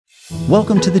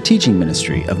Welcome to the teaching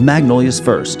ministry of Magnolia's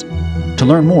First. To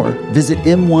learn more, visit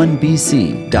m1bc.org.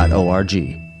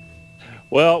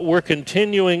 Well, we're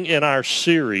continuing in our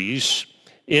series,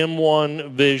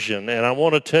 M1 Vision, and I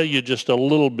want to tell you just a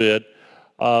little bit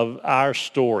of our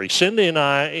story. Cindy and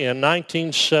I, in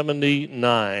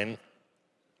 1979,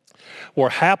 were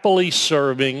happily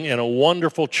serving in a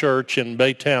wonderful church in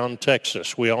Baytown,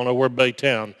 Texas. We all know where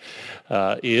Baytown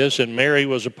is, and Mary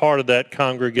was a part of that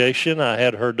congregation. I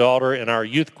had her daughter in our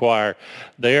youth choir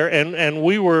there, and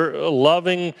we were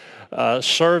loving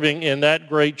serving in that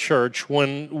great church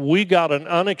when we got an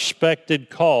unexpected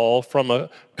call from a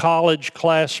college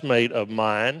classmate of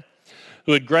mine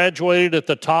who had graduated at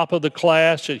the top of the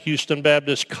class at Houston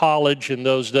Baptist College in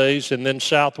those days and then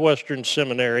Southwestern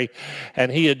Seminary,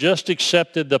 and he had just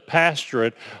accepted the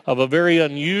pastorate of a very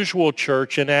unusual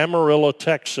church in Amarillo,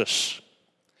 Texas.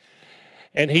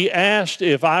 And he asked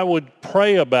if I would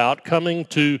pray about coming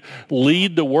to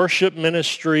lead the worship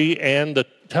ministry and the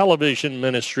television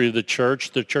ministry of the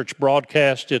church. The church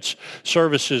broadcast its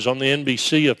services on the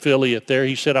NBC affiliate there.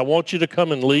 He said, I want you to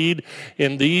come and lead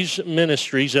in these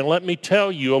ministries, and let me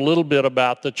tell you a little bit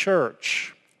about the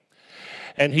church.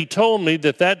 And he told me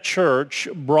that that church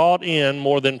brought in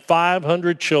more than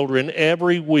 500 children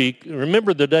every week.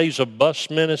 Remember the days of bus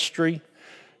ministry?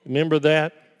 Remember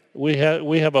that? We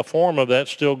have a form of that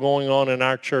still going on in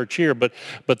our church here, but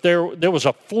there was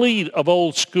a fleet of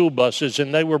old school buses,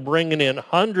 and they were bringing in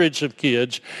hundreds of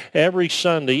kids every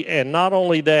Sunday. And not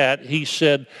only that, he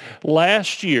said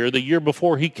last year, the year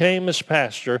before he came as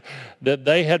pastor, that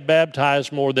they had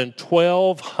baptized more than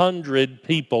 1,200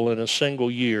 people in a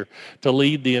single year to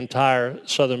lead the entire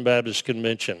Southern Baptist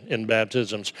Convention in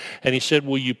baptisms. And he said,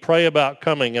 will you pray about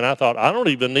coming? And I thought, I don't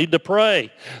even need to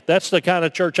pray. That's the kind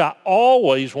of church I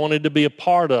always wanted to be a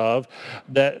part of,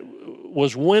 that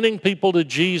was winning people to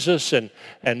Jesus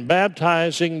and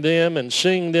baptizing them and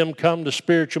seeing them come to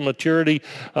spiritual maturity.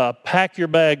 Pack your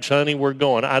bags, honey, we're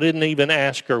going. I didn't even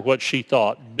ask her what she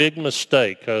thought. Big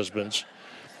mistake, husbands.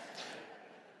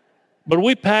 But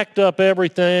we packed up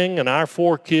everything and our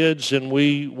 4 kids, and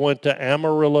we went to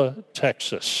Amarillo,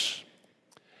 Texas.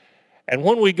 And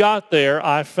when we got there,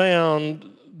 I found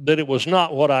that it was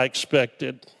not what I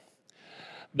expected.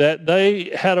 That they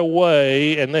had a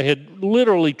way, and they had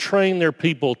literally trained their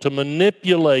people to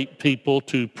manipulate people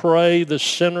to pray the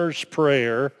sinner's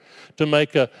prayer, to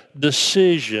make a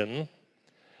decision,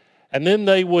 and then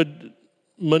they would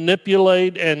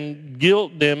manipulate and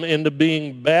guilt them into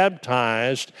being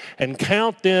baptized and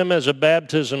count them as a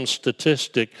baptism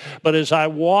statistic. But as I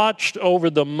watched over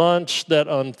the months that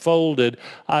unfolded,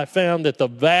 I found that the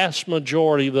vast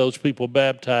majority of those people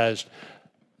baptized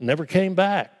never came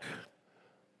back.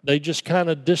 They just kind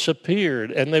of disappeared,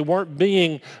 and they weren't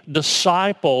being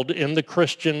discipled in the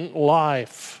Christian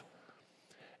life.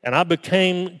 And I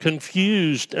became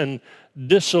confused and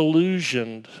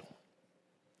disillusioned.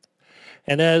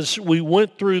 And as we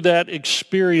went through that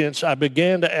experience, I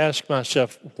began to ask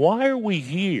myself, why are we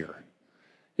here?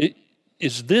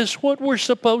 Is this what we're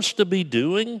supposed to be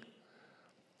doing?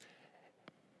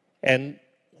 And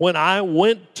when I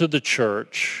went to the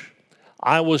church,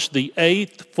 I was the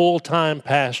 8th full-time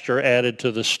pastor added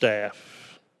to the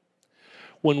staff.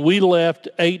 When we left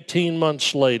 18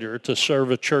 months later to serve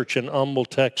a church in Humble,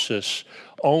 Texas,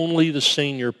 only the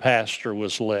senior pastor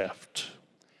was left.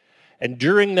 And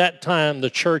during that time,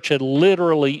 the church had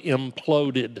literally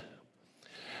imploded.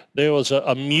 There was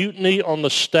a mutiny on the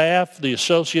staff. The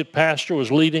associate pastor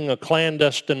was leading a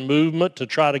clandestine movement to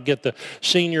try to get the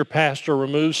senior pastor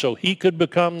removed so he could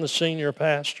become the senior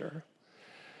pastor.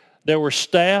 There were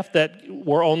staff that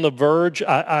were on the verge.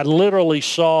 I literally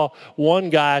saw one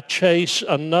guy chase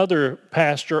another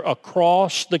pastor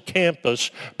across the campus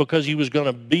because he was going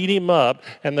to beat him up.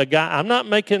 And the guy, I'm not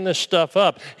making this stuff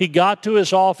up, he got to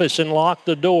his office and locked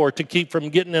the door to keep from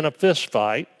getting in a fist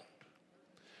fight.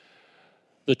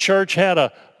 The church had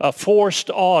a forced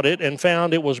audit and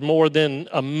found it was more than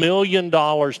 $1 million,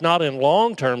 not in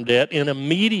long-term debt, in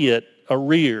immediate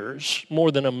arrears,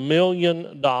 more than $1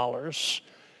 million.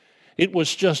 It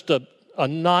was just a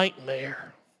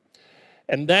nightmare.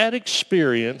 And that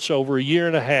experience over a year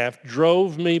and a half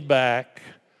drove me back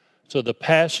to the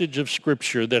passage of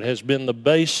Scripture that has been the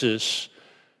basis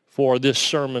for this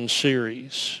sermon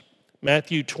series.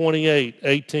 Matthew 28,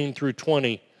 18 through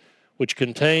 20, which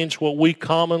contains what we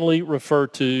commonly refer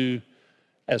to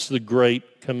as the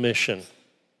Great Commission.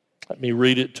 Let me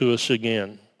read it to us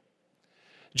again.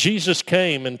 Jesus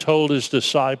came and told his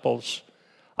disciples,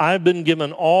 I've been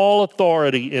given all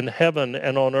authority in heaven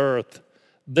and on earth.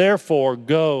 Therefore,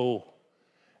 go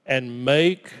and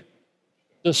make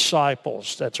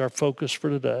disciples. That's our focus for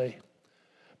today.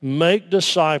 Make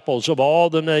disciples of all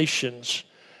the nations,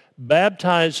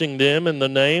 baptizing them in the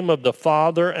name of the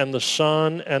Father and the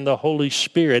Son and the Holy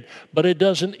Spirit. But it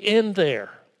doesn't end there.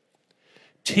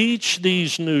 Teach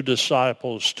these new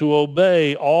disciples to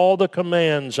obey all the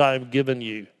commands I've given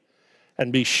you.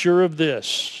 And be sure of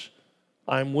this,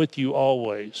 I'm with you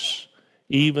always,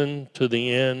 even to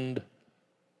the end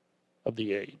of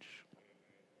the age.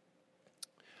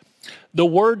 The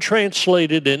word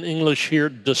translated in English here,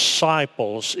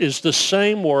 disciples, is the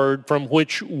same word from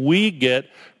which we get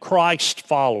Christ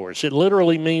followers. It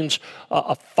literally means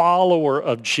a follower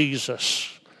of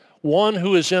Jesus, one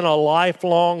who is in a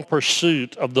lifelong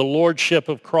pursuit of the lordship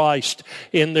of Christ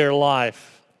in their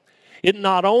life. It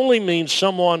not only means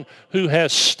someone who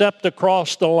has stepped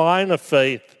across the line of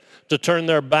faith to turn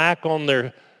their back on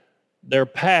their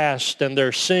past and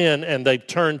their sin, and they've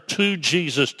turned to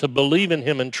Jesus to believe in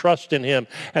him and trust in him,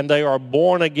 and they are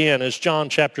born again, as John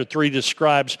chapter 3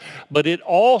 describes. But it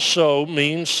also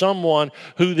means someone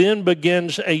who then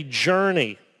begins a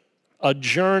journey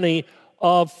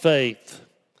of faith,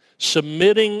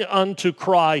 submitting unto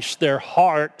Christ their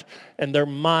heart and their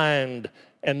mind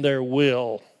and their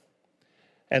will.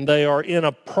 And they are in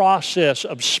a process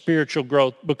of spiritual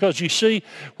growth. Because you see,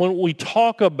 when we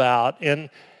talk about in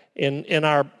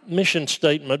our mission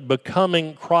statement,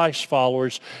 becoming Christ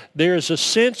followers, there's a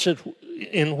sense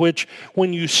in which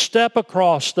when you step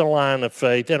across the line of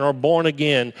faith and are born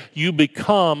again, you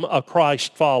become a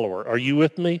Christ follower. Are you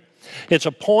with me? It's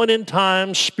a point in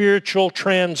time spiritual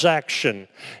transaction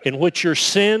in which your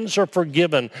sins are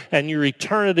forgiven and your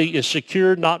eternity is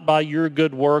secured not by your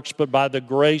good works but by the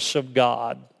grace of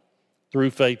God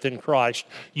through faith in Christ.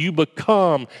 You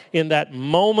become in that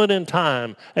moment in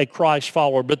time a Christ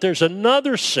follower. But there's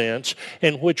another sense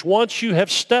in which once you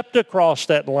have stepped across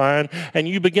that line and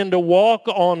you begin to walk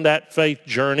on that faith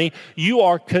journey, you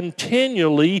are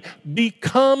continually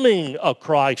becoming a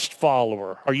Christ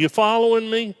follower. Are you following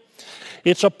me?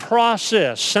 It's a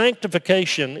process.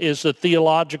 Sanctification is the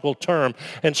theological term.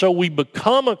 And so we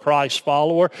become a Christ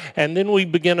follower, and then we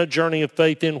begin a journey of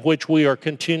faith in which we are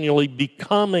continually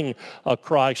becoming a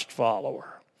Christ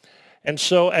follower. And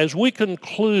so as we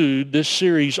conclude this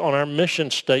series on our mission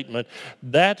statement,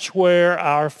 that's where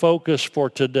our focus for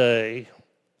today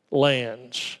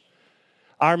lands.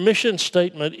 Our mission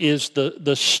statement is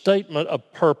the statement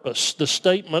of purpose, the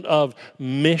statement of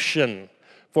mission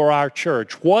for our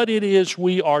church, what it is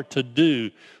we are to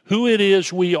do, who it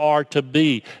is we are to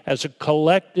be as a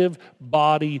collective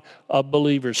body of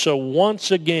believers. So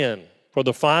once again, for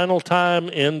the final time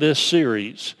in this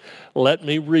series, let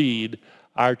me read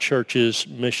our church's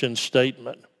mission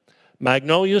statement.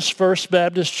 Magnolia's First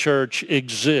Baptist Church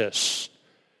exists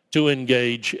to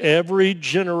engage every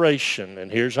generation,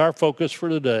 and here's our focus for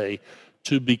today,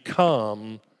 to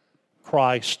become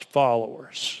Christ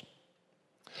followers.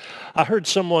 I heard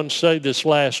someone say this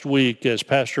last week as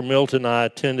Pastor Milton and I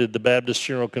attended the Baptist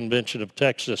General Convention of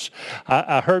Texas.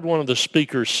 I heard one of the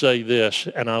speakers say this,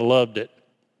 and I loved it.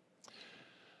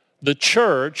 The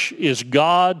church is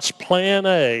God's plan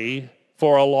A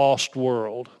for a lost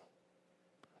world.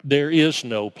 There is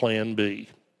no plan B.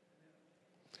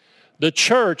 The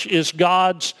church is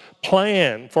God's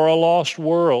plan for a lost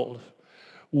world.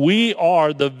 We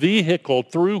are the vehicle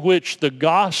through which the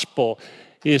gospel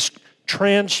is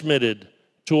transmitted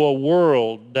to a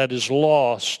world that is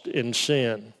lost in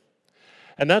sin.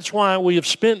 And that's why we have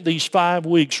spent these 5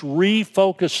 weeks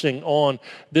refocusing on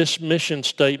this mission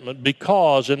statement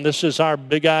because, and this is our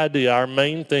big idea, our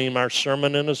main theme, our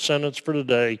sermon in a sentence for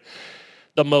today,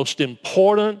 the most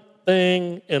important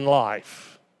thing in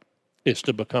life is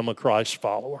to become a Christ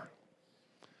follower.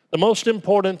 The most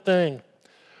important thing.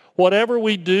 Whatever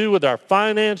we do with our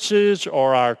finances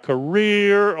or our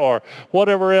career or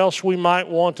whatever else we might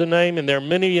want to name, and there are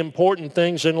many important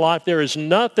things in life, there is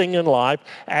nothing in life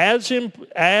as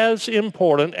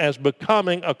important as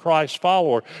becoming a Christ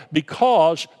follower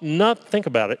because, think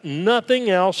about it, nothing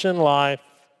else in life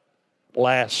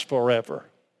lasts forever.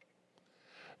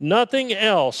 Nothing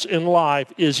else in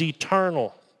life is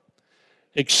eternal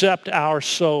except our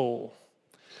soul.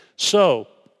 So,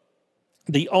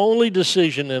 the only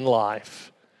decision in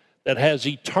life that has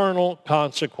eternal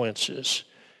consequences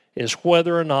is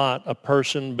whether or not a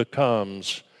person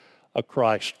becomes a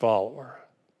Christ follower.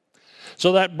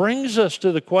 So that brings us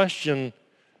to the question,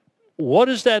 what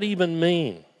does that even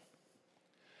mean?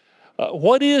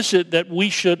 What is it that we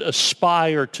should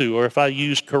aspire to, or if I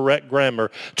use correct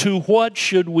grammar, to what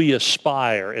should we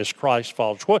aspire as Christ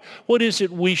followers? What is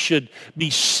it we should be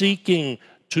seeking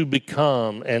to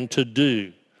become and to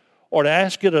do? Or to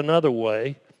ask it another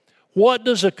way, What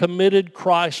does a committed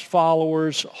Christ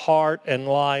follower's heart and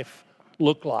life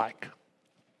look like?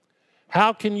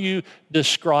 How can you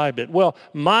describe it? Well,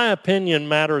 my opinion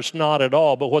matters not at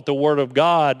all, but what the Word of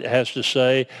God has to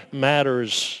say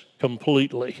matters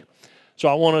completely. So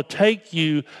I want to take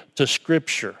you to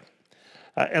Scripture.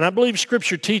 And I believe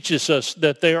Scripture teaches us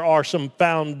that there are some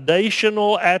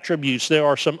foundational attributes. There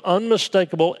are some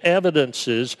unmistakable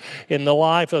evidences in the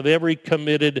life of every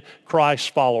committed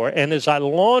Christ follower. And as I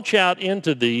launch out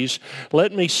into these,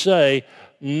 let me say,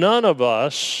 none of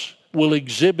us will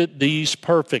exhibit these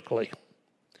perfectly.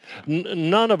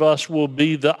 None of us will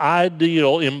be the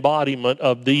ideal embodiment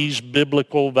of these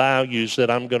biblical values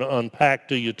that I'm going to unpack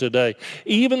to you today.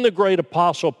 Even the great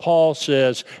apostle Paul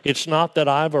says, it's not that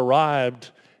I've arrived,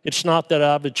 it's not that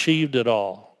I've achieved it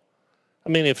all. I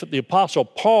mean, if the apostle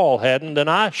Paul hadn't, then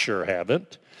I sure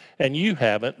haven't, and you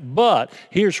haven't. But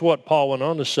here's what Paul went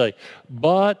on to say,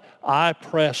 but I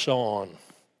press on.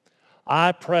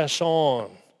 I press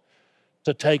on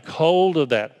to take hold of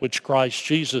that which Christ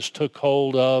Jesus took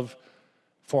hold of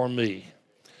for me.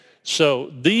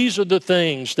 So these are the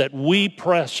things that we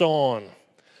press on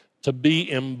to be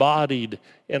embodied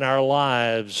in our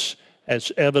lives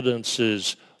as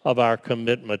evidences of our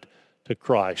commitment to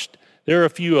Christ. There are a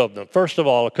few of them. First of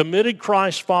all, a committed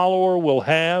Christ follower will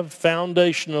have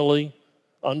foundationally,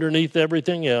 underneath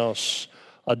everything else,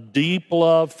 a deep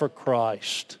love for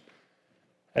Christ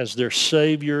as their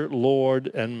Savior, Lord,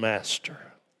 and Master.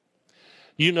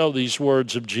 You know these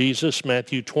words of Jesus,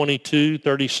 Matthew 22,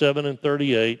 37 and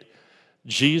 38.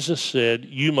 Jesus said,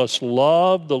 you must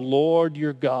love the Lord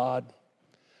your God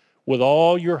with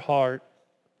all your heart,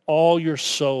 all your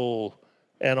soul,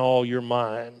 and all your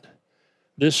mind.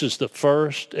 This is the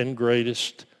first and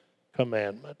greatest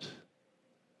commandment.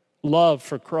 Love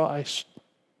for Christ.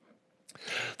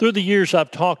 Through the years,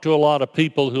 I've talked to a lot of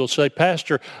people who will say,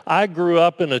 Pastor, I grew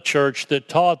up in a church that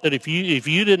taught that if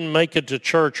you didn't make it to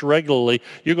church regularly,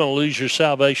 you're going to lose your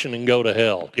salvation and go to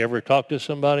hell. You ever talk to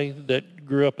somebody that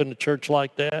grew up in a church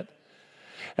like that?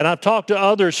 And I've talked to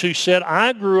others who said,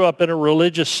 I grew up in a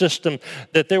religious system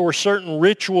that there were certain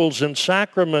rituals and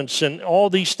sacraments and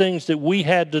all these things that we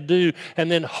had to do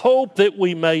and then hope that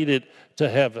we made it to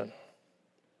heaven.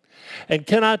 And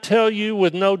can I tell you,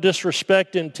 with no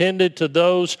disrespect intended to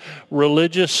those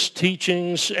religious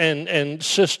teachings and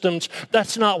systems,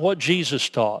 that's not what Jesus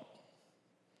taught.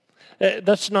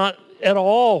 That's not at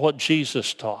all what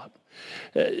Jesus taught.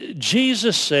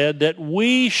 Jesus said that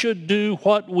we should do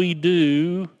what we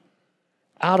do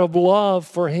out of love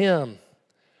for Him.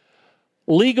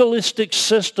 Legalistic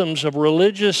systems of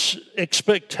religious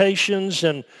expectations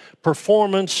and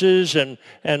performances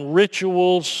and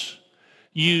rituals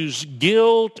use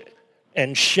guilt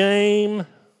and shame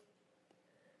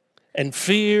and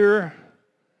fear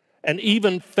and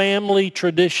even family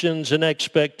traditions and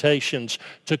expectations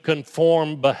to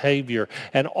conform behavior.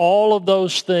 And all of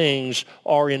those things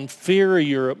are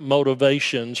inferior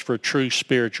motivations for true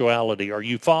spirituality. Are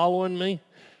you following me?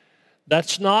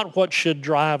 That's not what should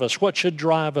drive us. What should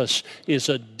drive us is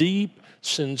a deep,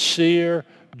 sincere,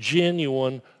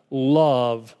 genuine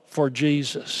love for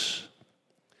Jesus.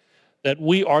 That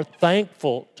we are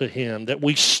thankful to Him, that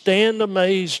we stand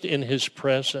amazed in His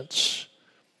presence,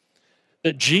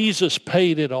 that Jesus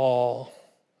paid it all,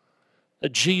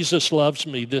 that Jesus loves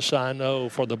me, this I know,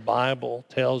 for the Bible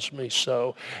tells me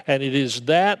so. And it is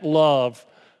that love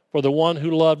for the one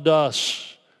who loved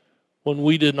us when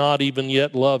we did not even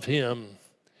yet love Him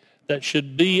that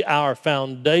should be our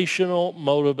foundational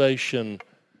motivation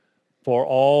for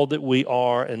all that we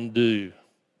are and do.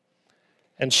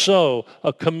 And so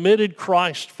a committed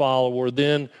Christ follower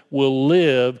then will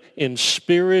live in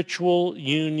spiritual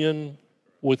union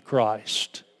with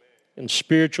Christ. In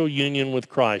spiritual union with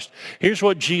Christ. Here's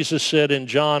what Jesus said in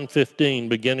John 15,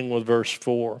 beginning with verse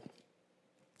 4.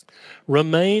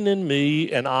 Remain in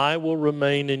me, and I will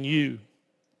remain in you.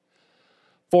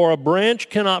 For a branch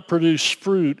cannot produce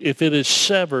fruit if it is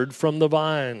severed from the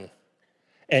vine.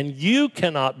 And you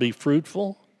cannot be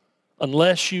fruitful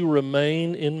unless you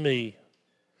remain in me.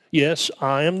 Yes,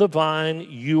 I am the vine,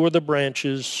 you are the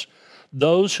branches.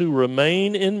 Those who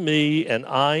remain in me and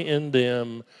I in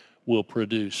them will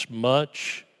produce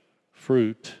much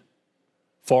fruit.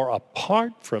 For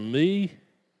apart from me,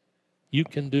 you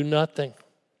can do nothing.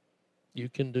 You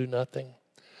can do nothing.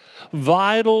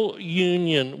 Vital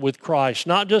union with Christ,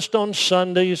 not just on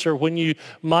Sundays or when you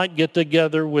might get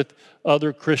together with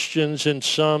other Christians in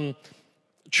some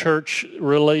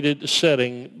church-related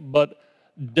setting, but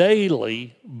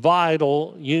daily,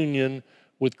 vital union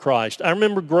with Christ. I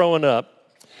remember growing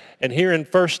up, And here in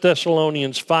 1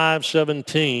 Thessalonians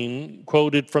 5:17,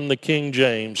 quoted from the King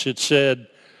James, it said,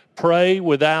 "Pray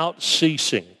without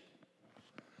ceasing."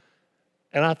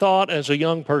 And I thought as a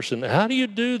young person, how do you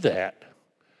do that?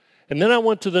 And then I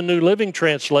went to the New Living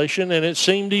Translation, and it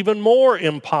seemed even more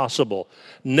impossible.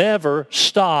 Never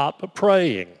stop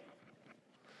praying.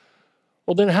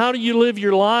 Well, then how do you live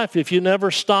your life if you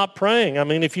never stop praying? I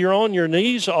mean, if you're on your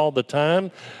knees all the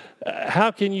time,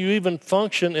 how can you even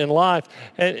function in life?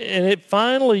 And it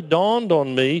finally dawned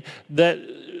on me that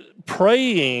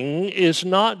praying is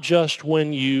not just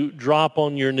when you drop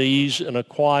on your knees in a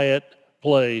quiet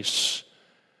place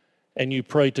and you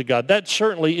pray to God. That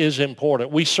certainly is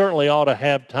important. We certainly ought to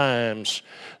have times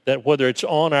that whether it's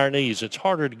on our knees, it's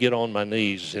harder to get on my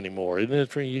knees anymore, isn't it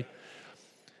for you?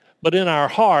 But in our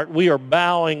heart, we are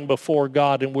bowing before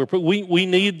God, and we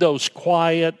need those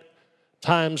quiet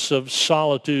times of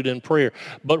solitude and prayer.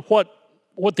 But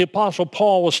what the Apostle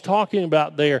Paul was talking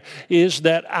about there is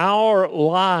that our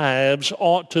lives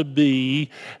ought to be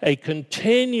a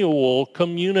continual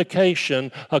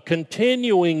communication, a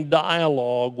continuing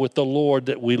dialogue with the Lord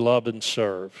that we love and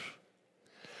serve.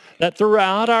 That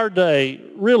throughout our day,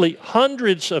 really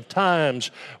hundreds of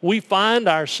times, we find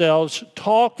ourselves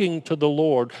talking to the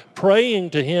Lord,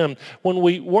 praying to Him, when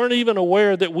we weren't even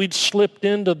aware that we'd slipped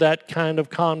into that kind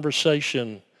of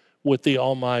conversation with the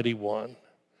Almighty One.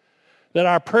 That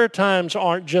our prayer times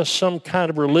aren't just some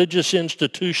kind of religious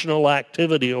institutional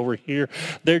activity over here.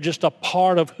 They're just a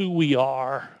part of who we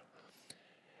are.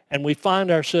 And we find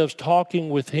ourselves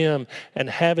talking with Him and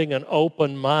having an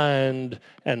open mind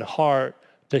and heart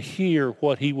to hear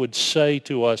what He would say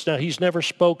to us. Now, He's never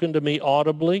spoken to me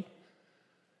audibly.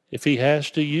 If He has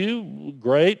to you,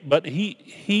 great, but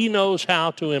He knows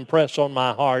how to impress on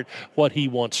my heart what He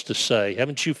wants to say.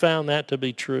 Haven't you found that to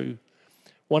be true?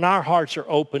 When our hearts are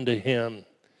open to Him,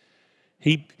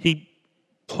 He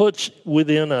puts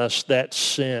within us that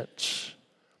sense.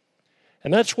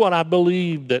 And that's what I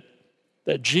believe that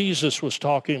Jesus was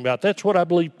talking about. That's what I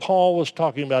believe Paul was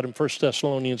talking about in 1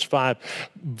 Thessalonians 5.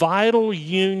 Vital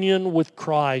union with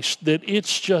Christ, that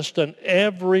it's just an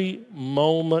every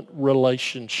moment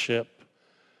relationship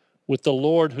with the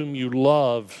Lord whom you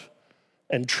love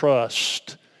and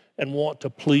trust and want to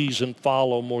please and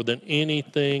follow more than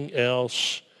anything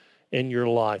else in your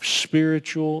life.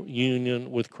 Spiritual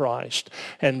union with Christ.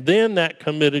 And then that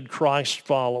committed Christ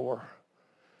follower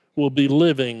will be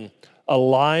living a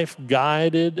life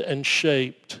guided and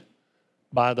shaped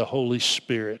by the Holy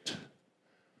Spirit.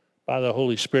 By the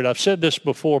Holy Spirit. I've said this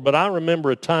before, but I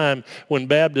remember a time when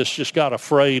Baptists just got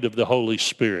afraid of the Holy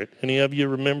Spirit. Any of you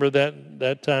remember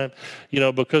that time? You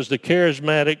know, because the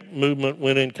charismatic movement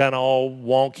went in kind of all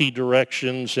wonky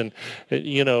directions, and,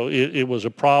 you know, it was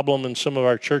a problem in some of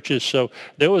our churches. So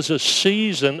there was a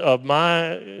season of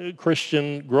my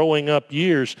Christian growing up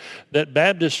years that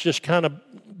Baptists just kind of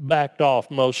backed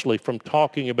off mostly from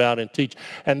talking about and teaching.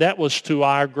 And that was to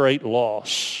our great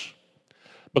loss.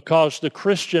 Because the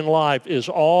Christian life is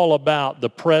all about the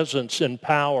presence and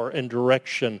power and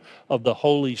direction of the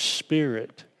Holy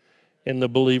Spirit in the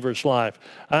believer's life.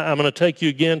 I'm going to take you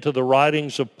again to the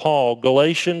writings of Paul,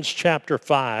 Galatians chapter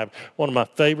 5, one of my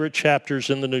favorite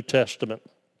chapters in the New Testament.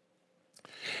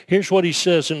 Here's what he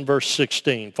says in verse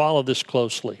 16. Follow this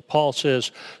closely. Paul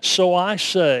says, "So I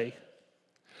say,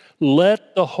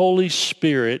 let the Holy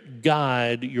Spirit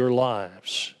guide your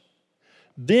lives.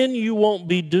 Then you won't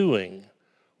be doing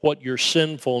what your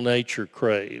sinful nature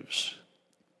craves."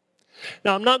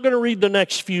 Now, I'm not going to read the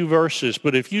next few verses,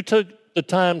 but if you took the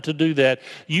time to do that,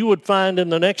 you would find in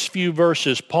the next few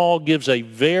verses, Paul gives a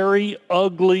very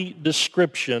ugly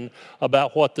description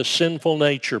about what the sinful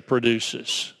nature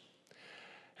produces.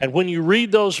 And when you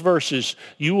read those verses,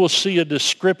 you will see a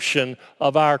description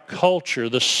of our culture,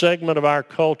 the segment of our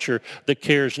culture that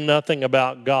cares nothing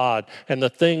about God and the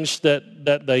things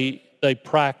that they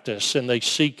practice and they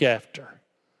seek after.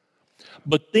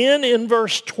 But then in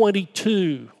verse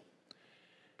 22,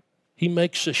 he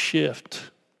makes a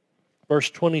shift. Verse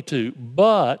 22,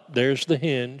 but, there's the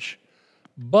hinge,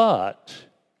 but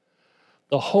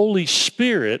the Holy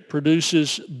Spirit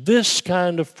produces this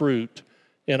kind of fruit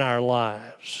in our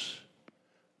lives: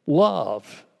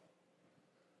 love,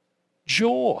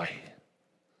 joy,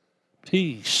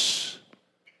 peace,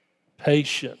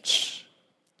 patience,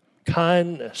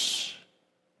 kindness,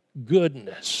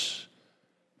 goodness,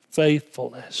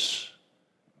 faithfulness,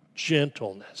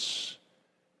 gentleness,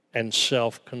 and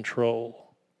self-control.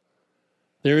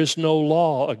 There is no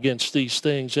law against these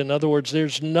things. In other words,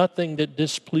 there's nothing that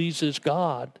displeases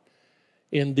God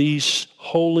in these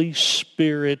Holy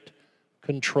Spirit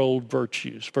controlled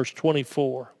virtues. Verse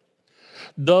 24,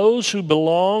 Those who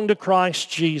belong to Christ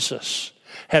Jesus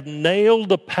have nailed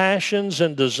the passions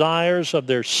and desires of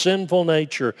their sinful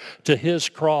nature to his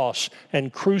cross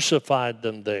and crucified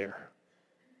them there.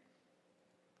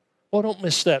 Oh, don't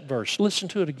miss that verse. Listen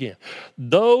to it again.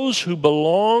 Those who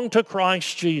belong to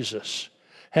Christ Jesus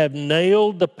have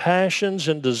nailed the passions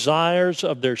and desires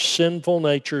of their sinful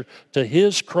nature to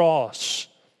his cross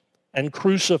and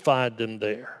crucified them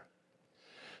there.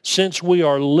 Since we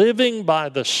are living by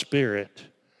the Spirit,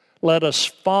 let us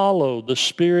follow the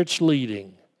Spirit's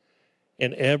leading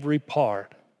in every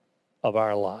part of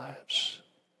our lives.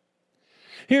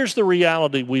 Here's the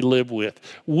reality we live with.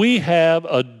 We have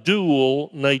a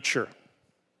dual nature.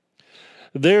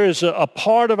 There is a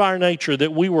part of our nature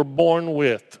that we were born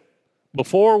with.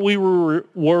 Before we were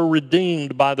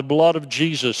redeemed by the blood of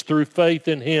Jesus through faith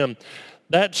in him,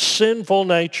 that sinful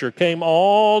nature came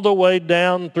all the way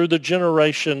down through the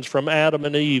generations from Adam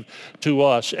and Eve to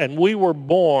us. And we were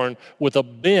born with a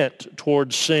bent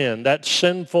towards sin, that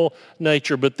sinful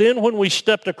nature. But then when we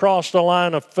stepped across the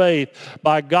line of faith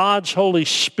by God's Holy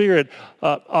Spirit,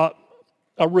 a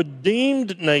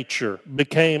redeemed nature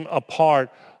became a part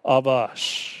of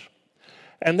us.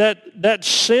 And that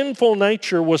sinful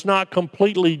nature was not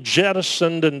completely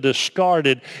jettisoned and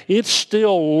discarded. It's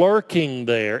still lurking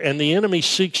there, and the enemy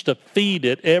seeks to feed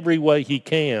it every way he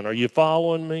can. Are you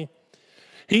following me?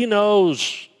 He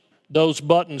knows those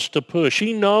buttons to push.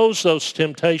 He knows those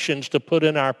temptations to put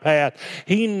in our path.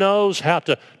 He knows how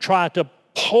to try to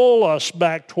pull us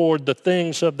back toward the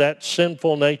things of that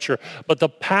sinful nature. But the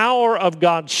power of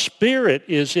God's Spirit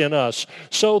is in us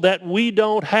so that we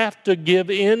don't have to give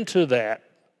in to that.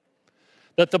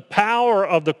 That the power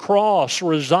of the cross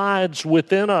resides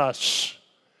within us.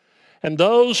 And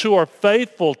those who are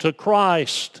faithful to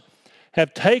Christ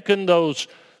have taken those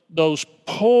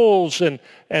pulls and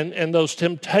those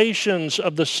temptations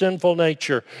of the sinful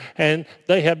nature, and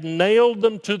they have nailed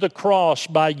them to the cross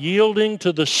by yielding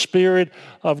to the Spirit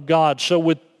of God. So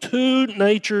with two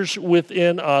natures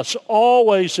within us,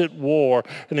 always at war.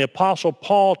 And the Apostle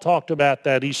Paul talked about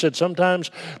that. He said,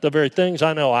 sometimes the very things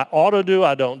I know I ought to do,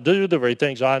 I don't do. The very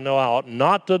things I know I ought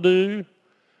not to do,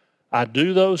 I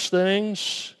do those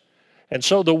things. And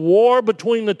so the war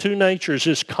between the two natures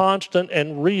is constant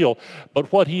and real.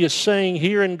 But what he is saying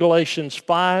here in Galatians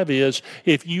 5 is,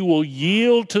 if you will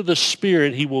yield to the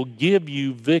Spirit, he will give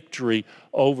you victory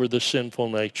over the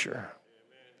sinful nature.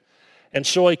 And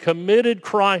so a committed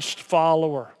Christ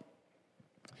follower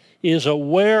is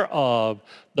aware of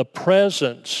the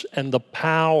presence and the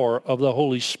power of the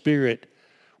Holy Spirit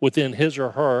within his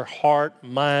or her heart,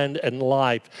 mind, and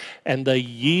life. And they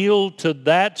yield to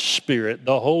that Spirit,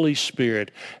 the Holy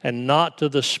Spirit, and not to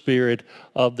the spirit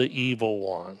of the evil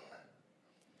one.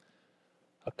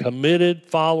 A committed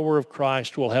follower of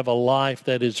Christ will have a life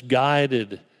that is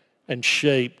guided and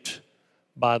shaped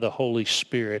by the Holy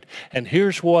Spirit. And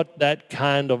here's what that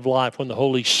kind of life, when the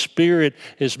Holy Spirit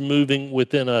is moving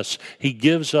within us, he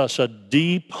gives us a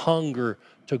deep hunger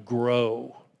to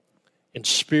grow in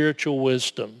spiritual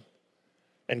wisdom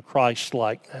and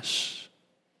Christ-likeness.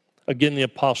 Again, the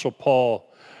Apostle Paul,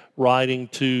 writing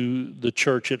to the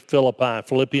church at Philippi,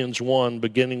 Philippians 1,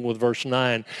 beginning with verse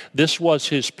 9, this was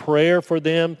his prayer for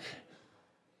them.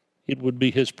 It would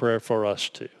be his prayer for us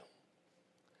too.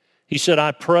 He said,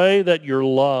 I pray that your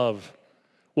love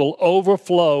will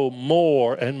overflow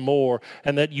more and more,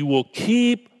 and that you will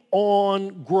keep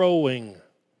on growing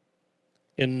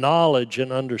in knowledge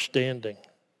and understanding.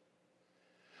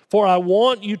 For I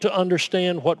want you to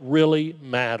understand what really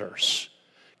matters.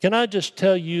 Can I just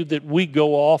tell you that we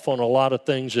go off on a lot of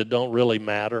things that don't really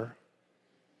matter?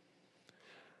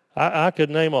 I could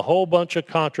name a whole bunch of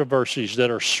controversies that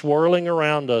are swirling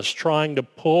around us, trying to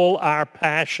pull our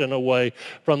passion away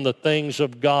from the things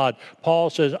of God. Paul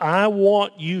says, I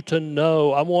want you to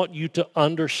know, I want you to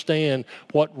understand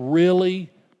what really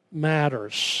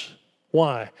matters.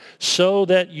 Why? So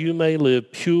that you may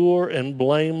live pure and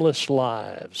blameless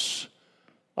lives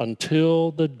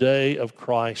until the day of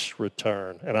Christ's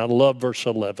return. And I love verse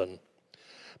 11.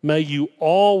 May you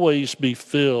always be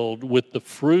filled with the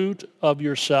fruit of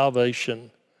your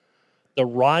salvation, the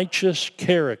righteous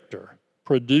character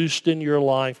produced in your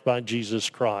life by Jesus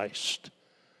Christ.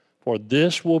 For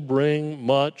this will bring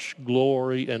much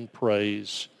glory and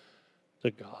praise to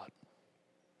God.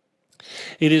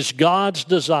 It is God's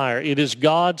desire, it is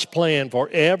God's plan for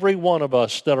every one of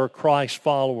us that are Christ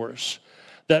followers,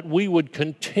 that we would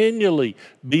continually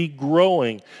be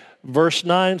growing. Verse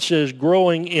 9 says,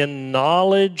 growing in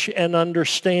knowledge and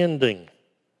understanding.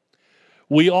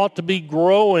 We ought to be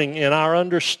growing in our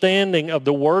understanding of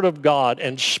the Word of God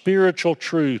and spiritual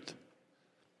truth.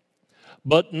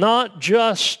 but not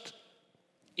just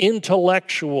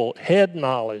intellectual head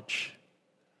knowledge,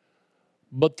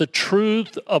 but the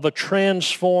truth of a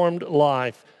transformed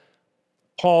life.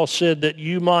 Paul said that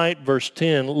you might, verse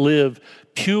 10, live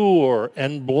pure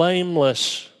and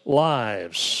blameless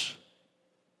lives.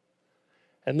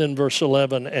 And then verse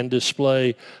 11, and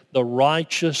display the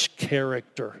righteous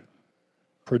character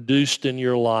produced in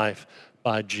your life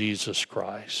by Jesus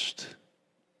Christ,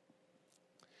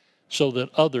 so that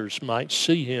others might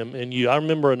see him in you. I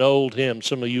remember an old hymn,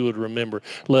 some of you would remember,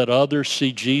 let others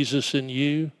see Jesus in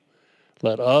you.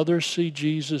 Let others see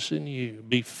Jesus in you.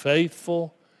 Be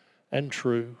faithful and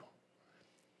true.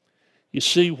 You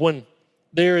see, when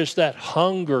there is that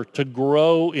hunger to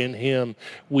grow in him,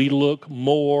 we look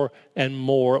more and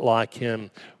more like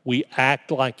him. We act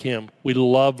like him. We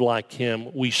love like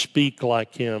him. We speak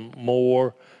like him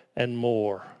more and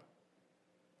more.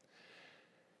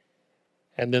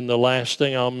 And then the last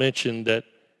thing I'll mention, that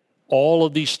all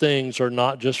of these things are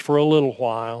not just for a little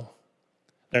while.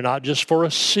 They're not just for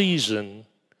a season.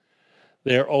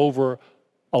 They're over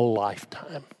a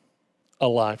lifetime. A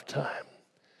lifetime.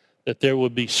 That there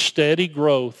would be steady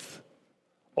growth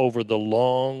over the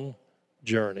long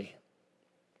journey.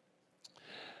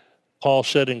 Paul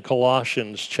said in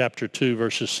Colossians chapter 2,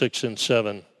 verses 6 and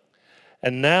 7,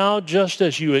 and now just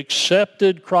as you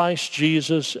accepted Christ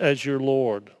Jesus as your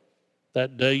Lord,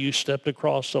 that day you stepped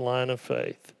across the line of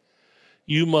faith,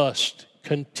 you must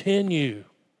continue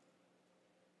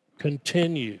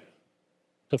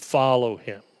to follow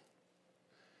him.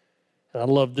 And I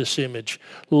love this image.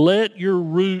 Let your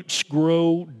roots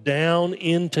grow down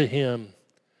into him,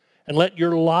 and let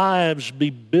your lives be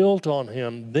built on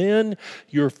him. Then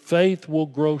your faith will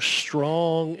grow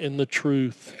strong in the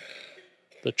truth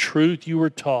you were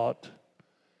taught.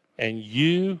 And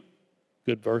you,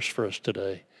 good verse for us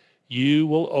today, you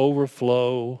will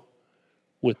overflow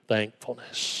with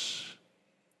thankfulness.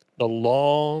 The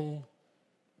long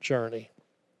journey.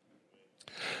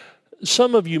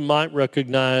 Some of you might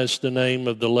recognize the name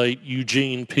of the late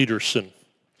Eugene Peterson.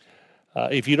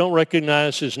 If you don't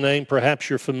recognize his name, perhaps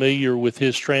you're familiar with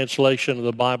his translation of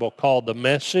the Bible called The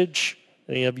Message.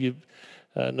 Any of you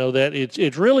know that?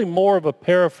 It's really more of a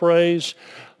paraphrase,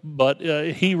 but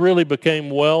he really became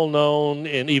well known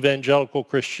in evangelical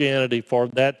Christianity for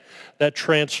that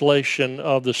translation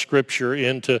of the Scripture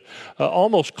into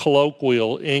almost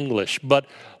colloquial English. But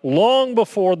long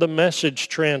before the Message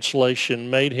translation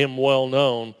made him well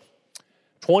known,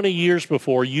 20 years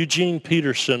before, Eugene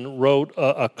Peterson wrote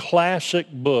a classic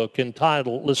book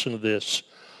entitled, listen to this,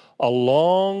 A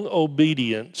Long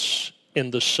Obedience in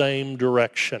the Same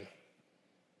Direction.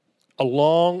 A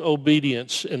long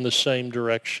obedience in the same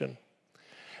direction.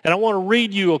 And I want to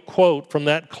read you a quote from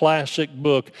that classic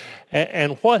book,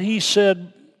 and what he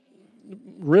said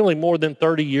really more than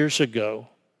 30 years ago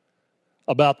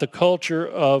about the culture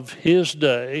of his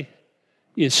day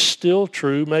is still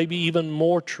true, maybe even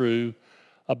more true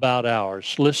about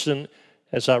ours. Listen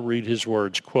as I read his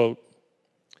words, quote,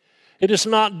 it is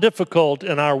not difficult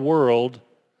in our world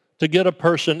to get a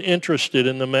person interested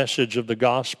in the message of the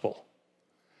gospel.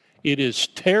 It is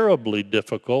terribly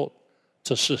difficult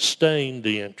to sustain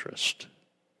the interest.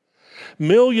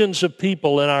 Millions of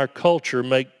people in our culture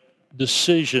make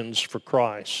decisions for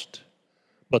Christ,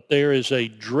 but there is a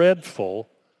dreadful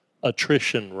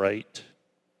attrition rate.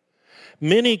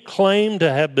 Many claim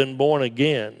to have been born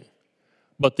again,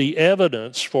 but the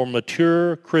evidence for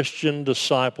mature Christian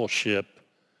discipleship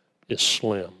is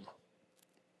slim.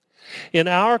 In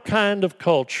our kind of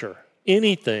culture,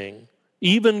 anything,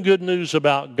 even good news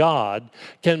about God,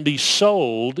 can be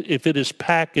sold if it is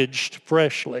packaged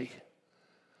freshly.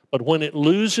 But when it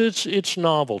loses its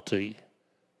novelty,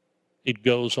 it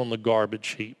goes on the garbage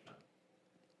heap.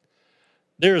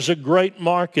 There is a great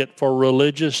market for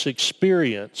religious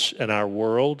experience in our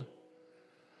world,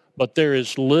 but there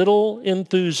is little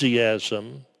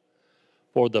enthusiasm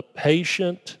for the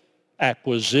patient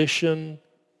acquisition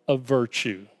of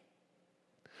virtue.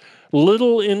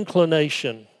 Little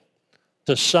inclination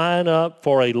to sign up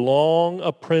for a long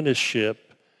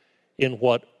apprenticeship in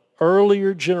what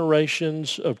earlier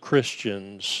generations of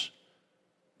Christians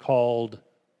called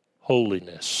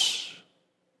holiness.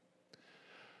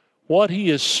 What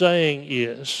he is saying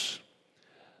is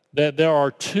that there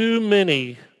are too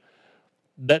many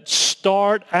that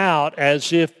start out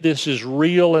as if this is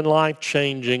real and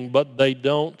life-changing, but they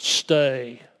don't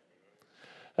stay.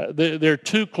 There are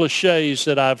two cliches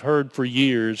that I've heard for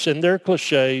years, and they're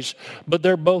cliches, but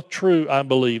they're both true, I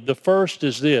believe. The first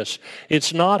is this: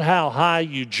 it's not how high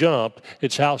you jump,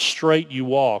 it's how straight you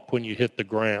walk when you hit the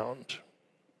ground.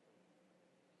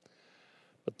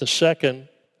 But the second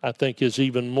I think is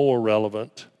even more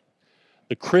relevant.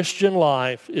 The Christian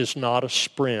life is not a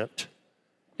sprint.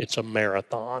 It's a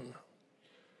marathon.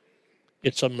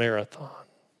 It's a marathon.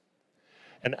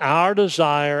 And our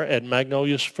desire at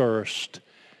Magnolia's First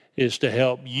is to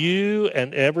help you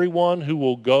and everyone who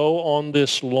will go on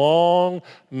this long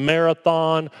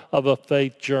marathon of a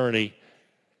faith journey.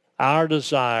 Our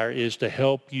desire is to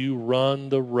help you run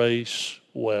the race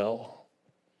well,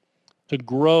 to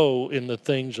grow in the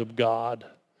things of God,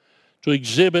 to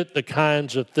exhibit the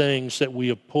kinds of things that we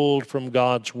have pulled from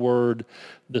God's Word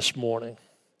this morning.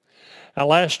 Now,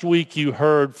 last week you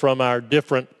heard from our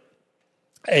different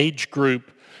age group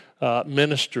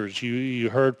ministers.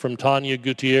 You heard from Tanya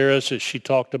Gutierrez as she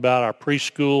talked about our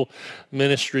preschool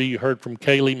ministry. You heard from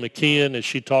Kaylee McKeon as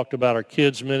she talked about our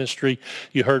kids ministry.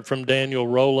 You heard from Daniel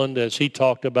Rowland as he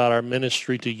talked about our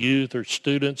ministry to youth or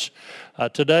students.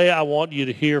 Today I want you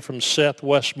to hear from Seth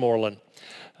Westmoreland.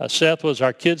 Seth was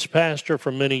our kids pastor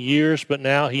for many years, but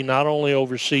now he not only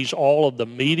oversees all of the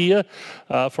media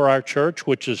for our church,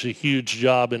 which is a huge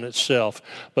job in itself,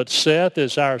 but Seth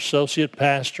is our associate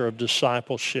pastor of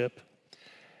discipleship.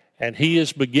 And he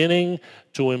is beginning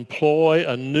to employ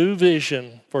a new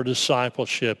vision for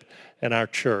discipleship in our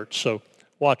church. So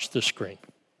watch the screen.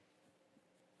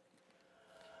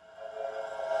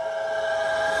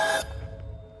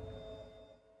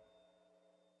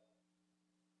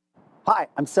 Hi,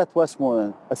 I'm Seth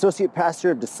Westmoreland, Associate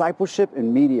Pastor of Discipleship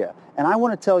and Media, and I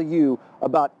want to tell you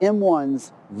about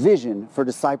M1's vision for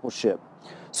discipleship.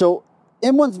 So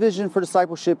M1's vision for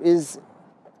discipleship is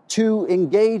to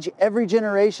engage every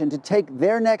generation to take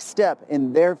their next step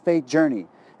in their faith journey,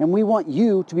 and we want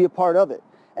you to be a part of it.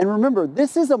 And remember,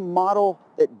 this is a model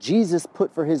that Jesus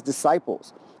put for his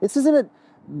disciples.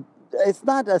 It's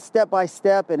not a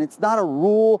step-by-step, and it's not a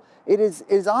rule. It's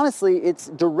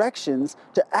directions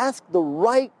to ask the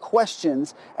right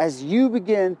questions as you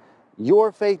begin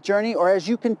your faith journey or as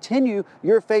you continue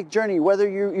your faith journey, whether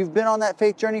you've been on that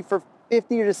faith journey for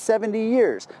 50 to 70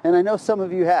 years, and I know some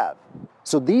of you have.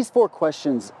 So these 4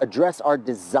 questions address our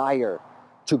desire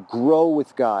to grow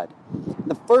with God.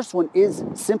 The first one is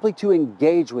simply to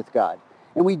engage with God,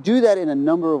 and we do that in a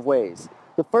number of ways.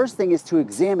 The first thing is to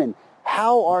examine,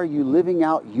 how are you living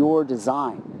out your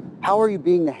design? How are you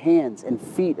being the hands and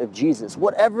feet of Jesus?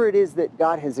 Whatever it is that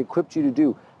God has equipped you to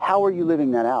do, how are you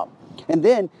living that out? And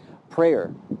then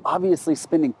prayer. Obviously,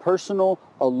 spending personal,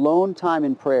 alone time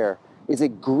in prayer is a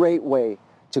great way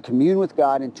to commune with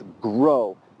God and to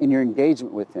grow in your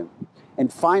engagement with him.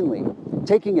 And finally,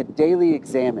 taking a daily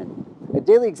examine. A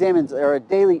daily examines are a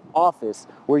daily office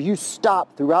where you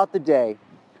stop throughout the day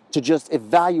to just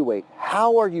evaluate,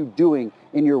 how are you doing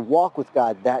in your walk with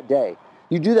God that day?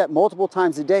 You do that multiple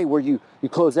times a day where you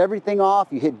close everything off,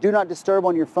 you hit do not disturb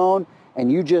on your phone,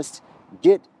 and you just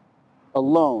get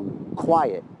alone,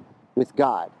 quiet with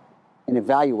God and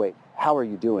evaluate, how are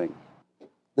you doing?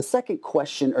 The second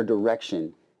question or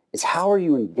direction is, how are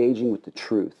you engaging with the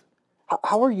truth?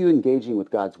 How are you engaging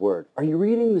with God's Word? Are you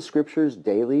reading the Scriptures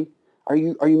daily? Are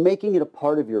you making it a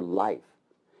part of your life?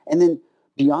 And then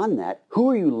beyond that, who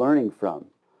are you learning from?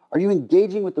 Are you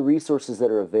engaging with the resources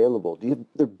that are available? Do you have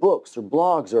their books or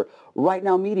blogs or Right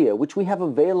Now Media, which we have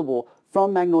available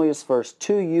from Magnolia's First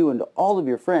to you and to all of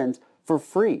your friends for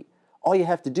free? All you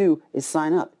have to do is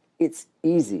sign up. It's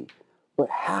easy. But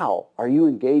how are you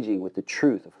engaging with the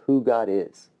truth of who God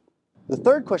is? The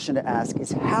third question to ask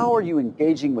is, how are you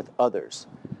engaging with others?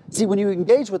 See, when you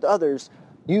engage with others,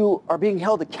 you are being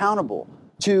held accountable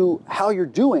to how you're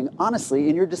doing, honestly,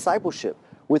 in your discipleship,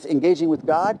 with engaging with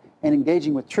God and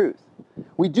engaging with truth.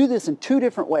 We do this in 2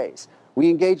 different ways. We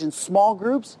engage in small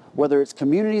groups, whether it's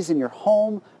communities in your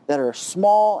home that are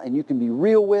small and you can be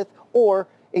real with, or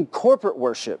in corporate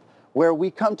worship, where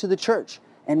we come to the church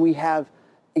and we have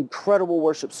incredible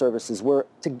worship services where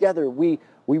together we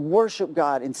worship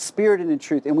God in spirit and in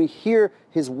truth, and we hear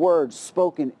his words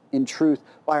spoken in truth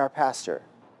by our pastor.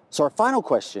 So our final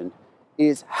question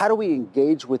is, how do we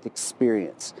engage with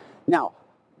experience? Now,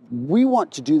 we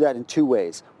want to do that in 2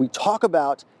 ways. We talk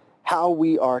about how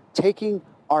we are taking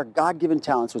our God-given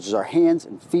talents, which is our hands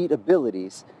and feet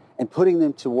abilities, and putting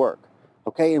them to work,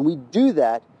 okay? And we do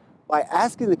that by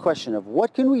asking the question of,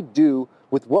 what can we do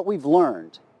with what we've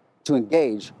learned to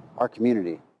engage our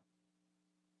community?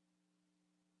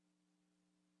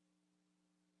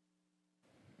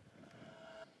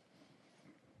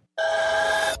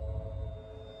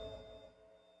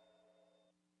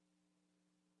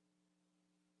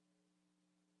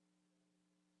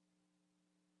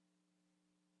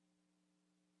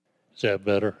 Is that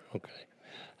better? Okay.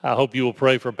 I hope you will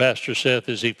pray for Pastor Seth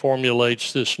as he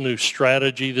formulates this new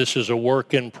strategy. This is a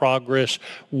work in progress.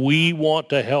 We want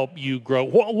to help you grow.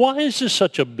 Why is this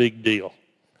such a big deal?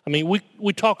 I mean,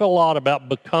 we talk a lot about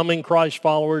becoming Christ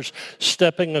followers,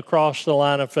 stepping across the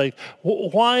line of faith.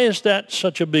 Why is that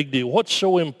such a big deal? What's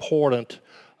so important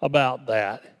about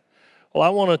that? Well, I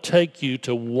want to take you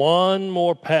to one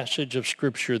more passage of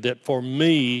Scripture that for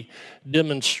me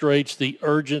demonstrates the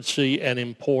urgency and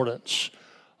importance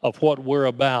of what we're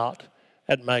about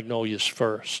at Magnolia's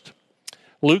First.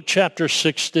 Luke chapter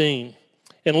 16.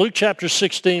 In Luke chapter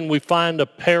 16, we find a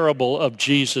parable of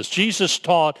Jesus. Jesus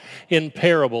taught in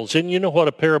parables. And you know what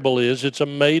a parable is. It's a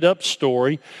made-up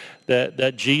story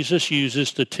that Jesus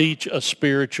uses to teach a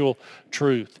spiritual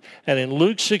truth. And in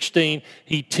Luke 16,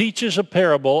 he teaches a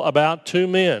parable about two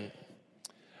men.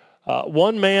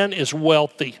 One man is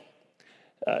wealthy.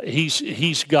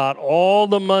 He's got all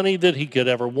the money that he could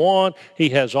ever want. He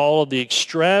has all of the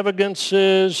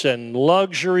extravagances and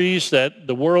luxuries that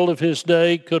the world of his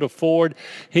day could afford.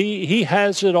 He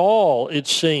has it all, it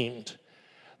seemed.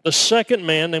 The second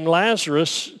man, named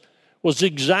Lazarus, was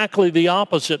exactly the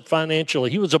opposite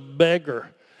financially. He was a beggar.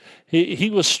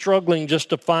 He was struggling just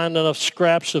to find enough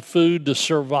scraps of food to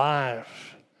survive.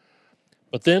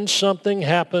 But then something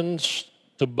happens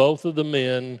to both of the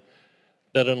men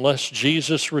that unless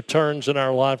Jesus returns in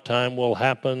our lifetime will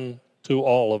happen to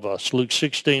all of us. Luke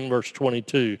 16, verse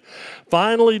 22.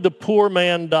 Finally, the poor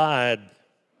man died,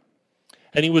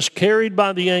 and he was carried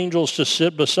by the angels to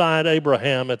sit beside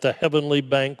Abraham at the heavenly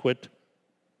banquet.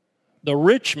 The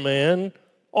rich man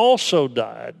also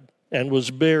died and was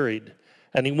buried,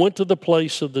 and he went to the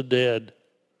place of the dead.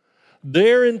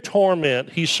 There in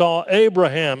torment, he saw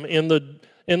Abraham in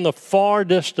the far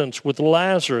distance with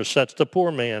Lazarus, that's the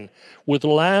poor man, with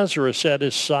Lazarus at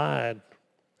his side.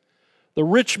 The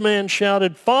rich man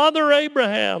shouted, "Father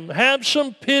Abraham, have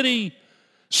some pity.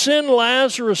 Send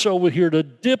Lazarus over here to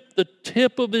dip the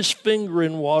tip of his finger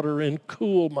in water and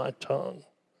cool my tongue.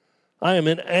 I am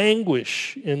in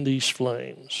anguish in these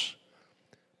flames."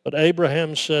 But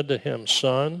Abraham said to him,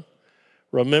 "Son,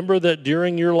 remember that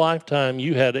during your lifetime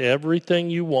you had everything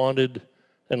you wanted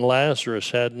and Lazarus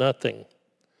had nothing.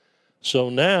 So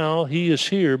now he is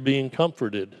here being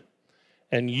comforted,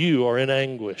 and you are in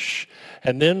anguish."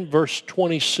 And then verse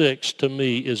 26 to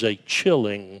me is a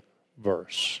chilling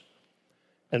verse.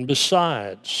 "And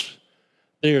besides,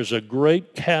 there's a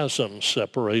great chasm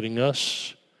separating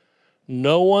us.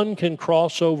 No one can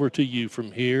cross over to you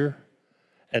from here,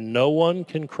 and no one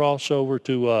can cross over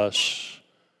to us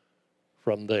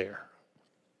from there."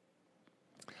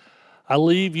 I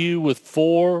leave you with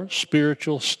 4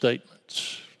 spiritual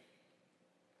statements.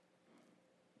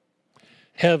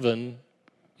 Heaven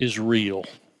is real.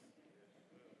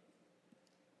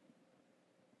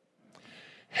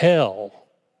 Hell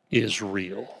is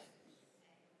real.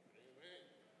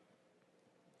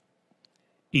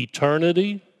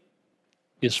 Eternity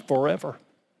is forever.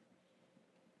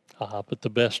 But the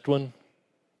best one,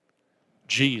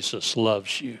 Jesus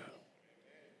loves you.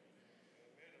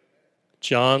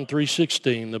 John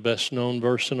 3:16, the best known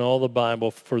verse in all the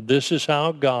Bible. "For this is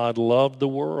how God loved the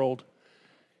world.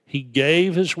 He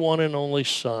gave his one and only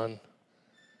Son,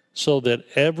 so that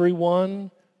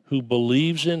everyone who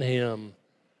believes in him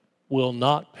will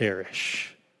not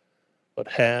perish, but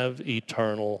have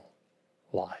eternal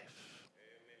life."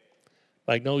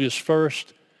 Magnolia's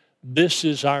First, this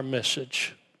is our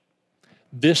message.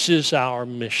 This is our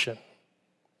mission.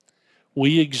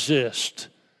 We exist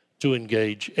to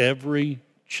engage every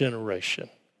generation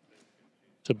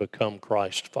to become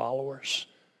Christ followers,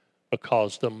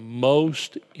 because the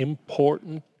most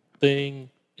important thing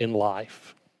in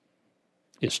life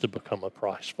is to become a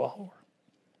Christ follower.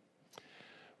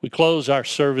 We close our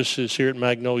services here at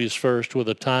Magnolia's First with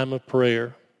a time of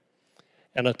prayer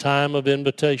and a time of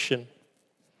invitation.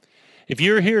 If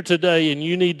you're here today and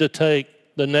you need to take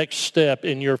the next step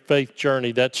in your faith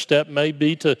journey, that step may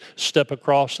be to step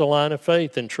across the line of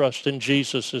faith and trust in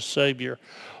Jesus as Savior.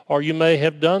 Or you may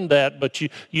have done that, but you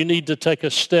need to take a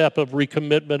step of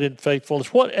recommitment and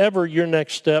faithfulness. Whatever your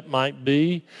next step might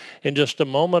be, in just a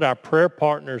moment, our prayer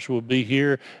partners will be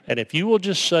here. And if you will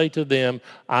just say to them,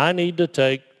 "I need to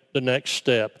take the next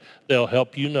step," they'll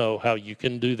help you know how you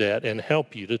can do that and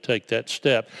help you to take that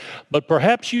step. But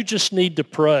perhaps you just need to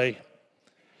pray.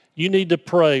 You need to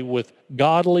pray with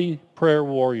godly prayer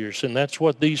warriors, and that's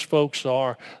what these folks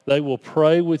are. They will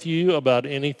pray with you about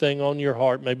anything on your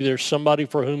heart. Maybe there's somebody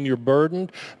for whom you're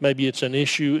burdened. Maybe it's an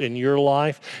issue in your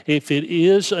life. If it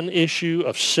is an issue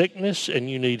of sickness and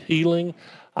you need healing,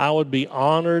 I would be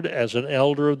honored as an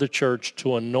elder of the church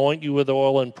to anoint you with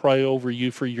oil and pray over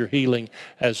you for your healing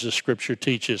as the scripture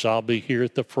teaches. I'll be here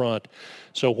at the front.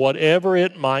 So whatever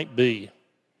it might be,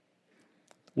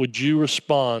 would you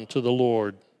respond to the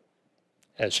Lord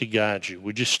as he guides you?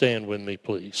 Would you stand with me,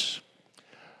 please?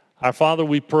 Our Father,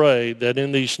 we pray that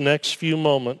in these next few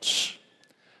moments,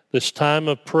 this time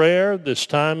of prayer, this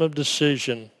time of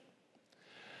decision,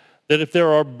 that if there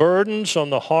are burdens on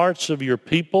the hearts of your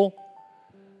people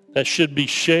that should be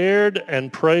shared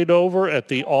and prayed over at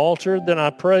the altar, then I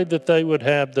pray that they would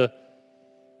have the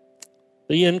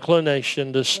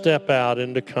inclination to step out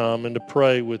and to come and to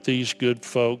pray with these good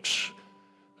folks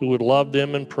who would love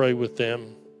them and pray with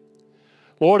them.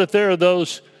 Lord, if there are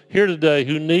those here today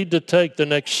who need to take the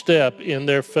next step in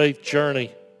their faith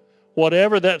journey,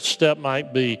 whatever that step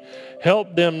might be,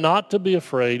 help them not to be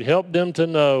afraid. Help them to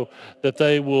know that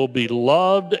they will be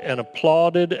loved and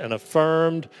applauded and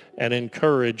affirmed and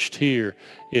encouraged here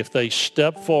if they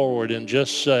step forward and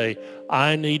just say,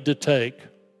 I need to take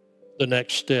the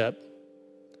next step.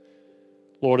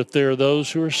 Lord, if there are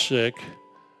those who are sick,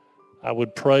 I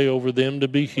would pray over them to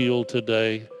be healed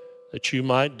today, that you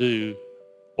might do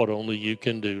what only you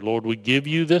can do. Lord, we give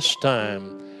you this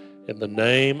time. In the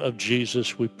name of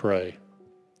Jesus we pray.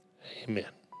 Amen.